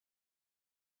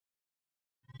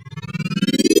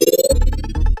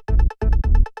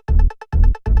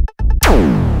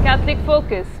Evangelistic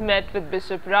Focus met with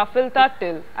Bishop Raphael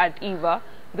Thatill at EVA,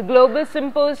 the Global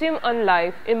Symposium on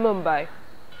Life in Mumbai.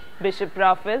 Bishop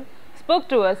Raphael spoke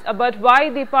to us about why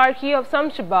the Eparchy of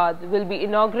Shamshabad will be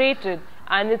inaugurated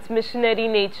and its missionary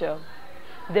nature.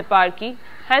 The Eparchy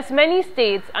has many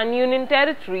states and union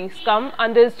territories come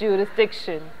under its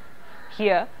jurisdiction.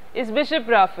 Here is Bishop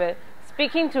Raphael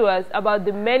speaking to us about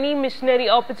the many missionary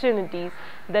opportunities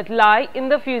that lie in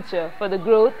the future for the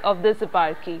growth of this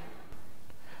eparchy.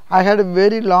 I had a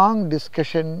very long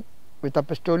discussion with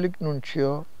Apostolic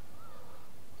Nuncio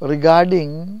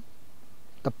regarding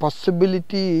the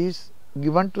possibilities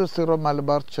given to Syro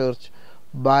Malabar Church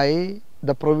by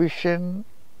the provision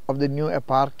of the new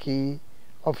eparchy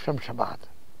of Shamshabad.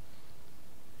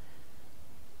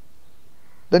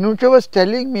 The Nuncio was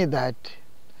telling me that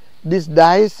this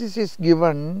diocese is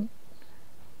given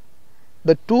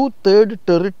the 2/3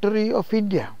 territory of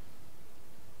India.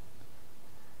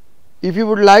 If you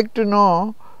would like to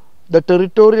know the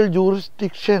territorial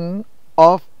jurisdiction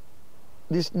of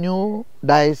this new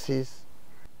diocese,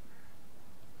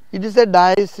 it is a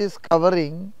diocese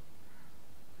covering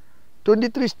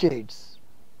 23 states,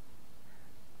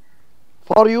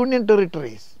 4 union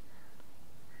territories,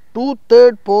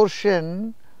 2/3 portion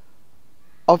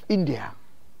of India.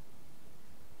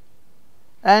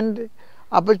 And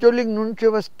Apostolic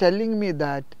Nuncio was telling me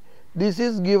that this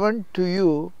is given to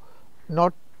you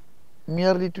not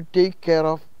merely to take care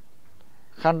of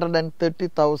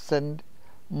 130,000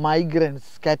 migrants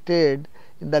scattered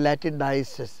in the Latin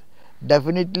diocese.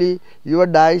 Definitely your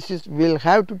diocese will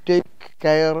have to take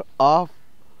care of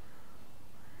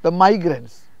the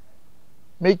migrants,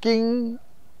 making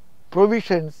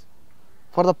provisions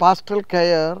for the pastoral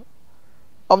care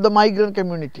of the migrant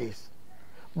communities.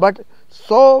 But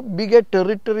so big a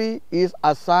territory is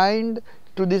assigned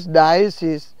to this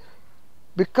diocese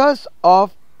because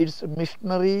of its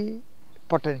missionary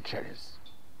potentials.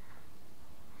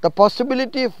 The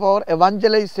possibility for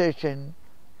evangelization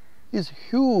is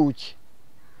huge,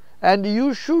 and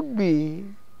you should be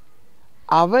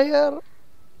aware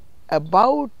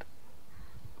about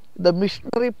the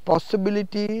missionary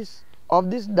possibilities of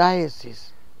this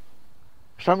diocese.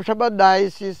 Shamshabad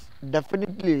diocese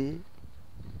definitely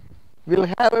will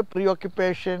have a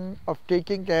preoccupation of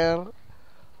taking care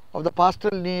of the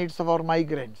pastoral needs of our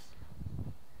migrants.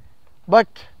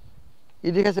 But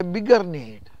it has a bigger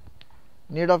need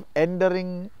of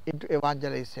entering into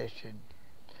evangelization.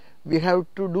 We have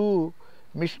to do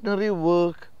missionary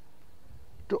work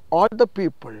to all the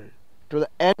people, to the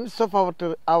ends of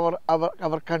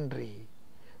our country,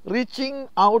 reaching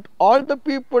out all the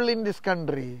people in this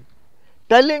country,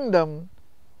 telling them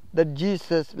that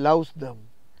Jesus loves them,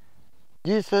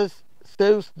 Jesus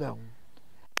saves them,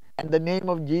 and the name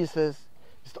of Jesus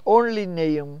is the only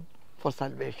name for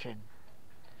salvation.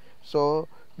 So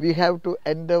we have to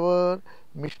endeavor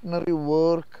missionary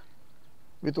work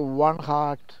with one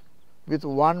heart, with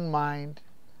one mind,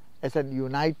 as a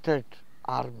united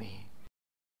army.